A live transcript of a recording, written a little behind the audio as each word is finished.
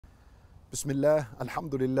Bismillah,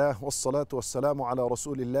 alhamdulillah, wassalatu wassalamu ala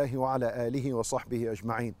rasulillahi wa ala alihi wa sahbihi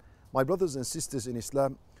ajma'een. My brothers and sisters in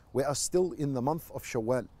Islam, we are still in the month of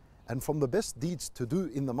Shawaal. And from the best deeds to do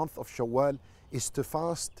in the month of Shawaal is to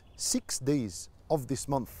fast 6 days of this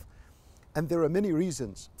month. And there are many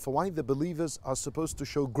reasons for why the believers are supposed to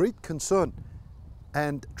show great concern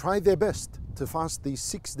and try their best to fast these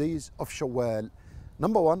 6 days of Shawaal.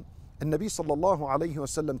 Number one, Nabi sallallahu alayhi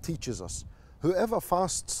wasallam teaches us, whoever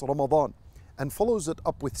fasts Ramadan and follows it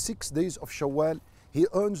up with 6 days of Shawaal, he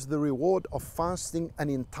earns the reward of fasting an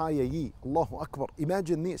entire year. Allahu Akbar.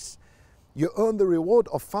 Imagine this. You earn the reward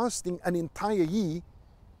of fasting an entire year,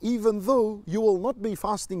 even though you will not be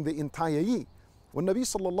fasting the entire year. When Nabi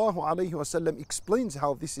sallallahu alayhi wasallam explains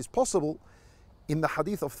how this is possible, in the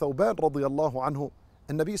hadith of Thawban radiyallahu anhu,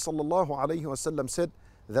 and Nabi sallallahu alayhi wasallam said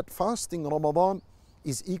that fasting Ramadan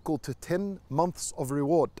is equal to 10 months of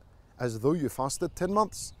reward, as though you fasted 10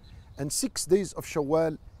 months. And 6 days of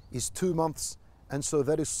Shawaal is 2 months, and so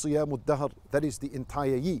that is Siyamud Dahr, that is the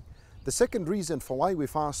entire year. The second reason for why we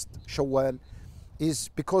fast Shawaal is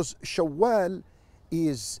because Shawaal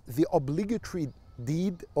is the obligatory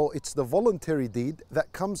deed, or it's the voluntary deed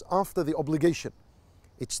that comes after the obligation.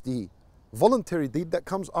 It's the voluntary deed that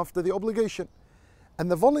comes after the obligation. And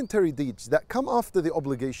the voluntary deeds that come after the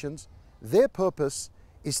obligations, their purpose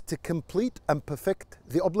is to complete and perfect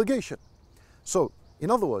the obligation. So, in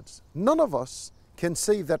other words, none of us can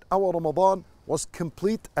say that our Ramadan was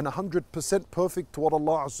complete and 100% perfect to what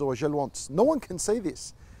Allah Azza wa Jal wants. No one can say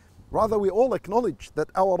this. Rather, we all acknowledge that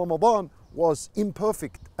our Ramadan was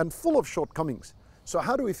imperfect and full of shortcomings. So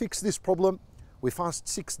how do we fix this problem? We fast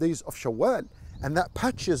 6 days of Shawaal, and that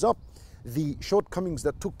patches up the shortcomings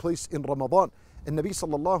that took place in Ramadan. And Nabi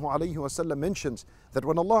sallallahu alayhi wasallam mentions that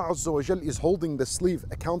when Allah Azza wa Jal is holding the slave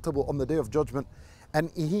accountable on the Day of Judgment, and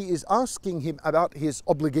he is asking him about his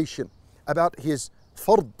obligation, about his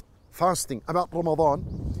fard, fasting, about Ramadan,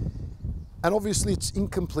 and obviously it's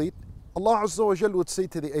incomplete, Allah Azza wa Jal would say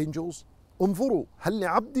to the angels, "Unzuru, hal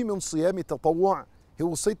li'abdi min siyami tatawwu'." He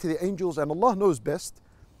will say to the angels, and Allah knows best,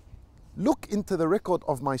 look into the record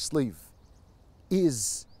of my slave.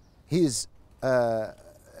 Does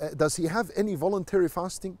he have any voluntary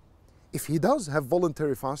fasting? If he does have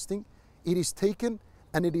voluntary fasting, it is taken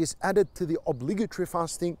and it is added to the obligatory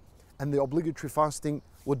fasting, and the obligatory fasting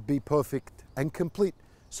would be perfect and complete.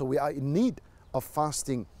 So we are in need of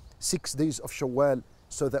fasting 6 days of Shawaal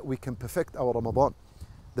so that we can perfect our Ramadan.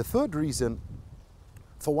 The third reason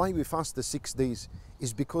for why we fast the 6 days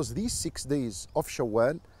is because these 6 days of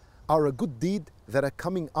Shawaal are a good deed that are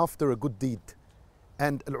coming after a good deed.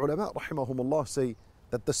 And al-ulama rahimahumullah say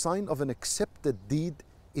that the sign of an accepted deed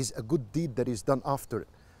is a good deed that is done after it.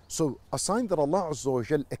 So a sign that Allah Azza wa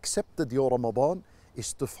Jal accepted your Ramadan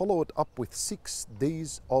is to follow it up with 6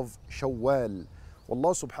 days of Shawaal.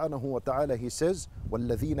 Allah subhanahu wa ta'ala, He says,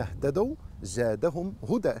 وَالَّذِينَ اهْتَدَوْا زَادَهُمْ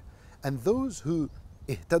هُدًى. And those who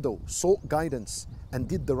ihtadaw, sought guidance and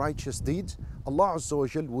did the righteous deeds, Allah Azza wa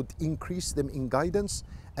Jal would increase them in guidance,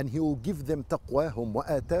 and He will give them taqwahum wa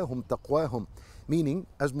atahum taqwahum. Meaning,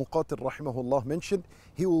 as Muqatil rahimahullah mentioned,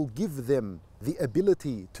 He will give them the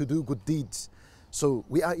ability to do good deeds. So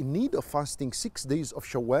we are in need of fasting 6 days of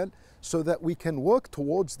Shawaal so that we can work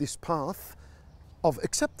towards this path of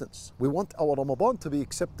acceptance. We want our Ramadan to be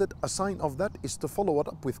accepted. A sign of that is to follow it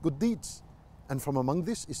up with good deeds. And from among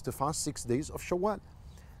this is to fast 6 days of Shawaal.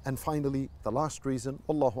 And finally, the last reason,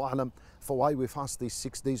 Wallahu A'lam, for why we fast these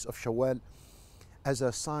 6 days of Shawaal, as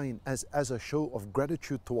a sign, as a show of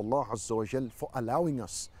gratitude to Allah Azza wa Jal for allowing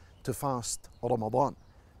us to fast Ramadan.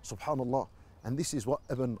 Subhanallah. And this is what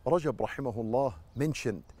Ibn Rajab rahimahullah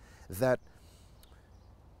mentioned, that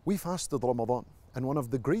we fasted Ramadan, and one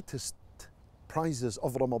of the greatest prizes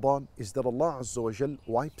of Ramadan is that Allah Azza wa Jal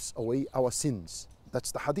wipes away our sins.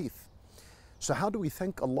 That's the hadith. So how do we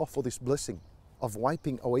thank Allah for this blessing of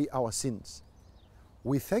wiping away our sins?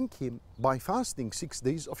 We thank Him by fasting 6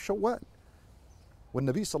 days of Shawaal. When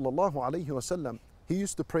Nabi sallallahu alayhi wasallam, he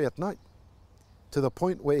used to pray at night to the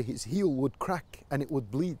point where his heel would crack and it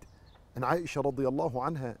would bleed. And Aisha radiyallahu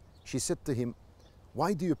anha, she said to him,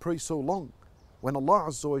 "Why do you pray so long when Allah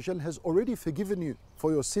Azza wa Jal has already forgiven you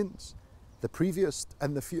for your sins, the previous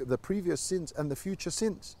sins and the future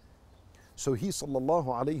sins?" So he sallallahu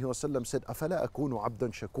alayhi wasallam said, "Afala akunu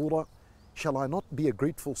abdan shakura? Shall I not be a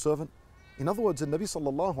grateful servant?" In other words, the Nabi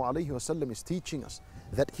sallallahu alayhi wasallam is teaching us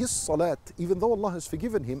that his salat, even though Allah has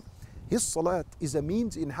forgiven him, his salat is a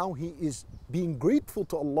means in how he is being grateful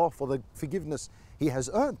to Allah for the forgiveness he has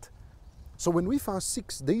earned. So when we fast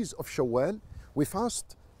 6 days of Shawaal, we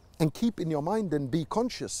fast and keep in your mind and be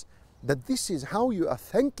conscious that this is how you are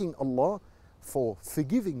thanking Allah for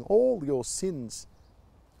forgiving all your sins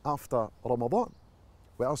after Ramadan.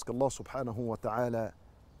 We ask Allah subhanahu wa ta'ala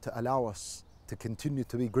to allow us to continue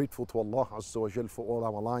to be grateful to Allah Azza wa Jal for all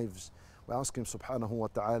our lives. We ask Him subhanahu wa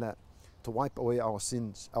ta'ala to wipe away our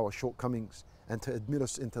sins, our shortcomings, and to admit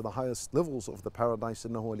us into the highest levels of the paradise.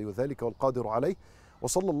 إنه ولي ذلك والقادر عليه.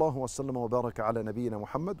 وصلى الله وسلم وبارك على نبينا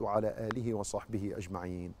محمد وعلى آله وصحبه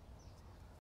أجمعين.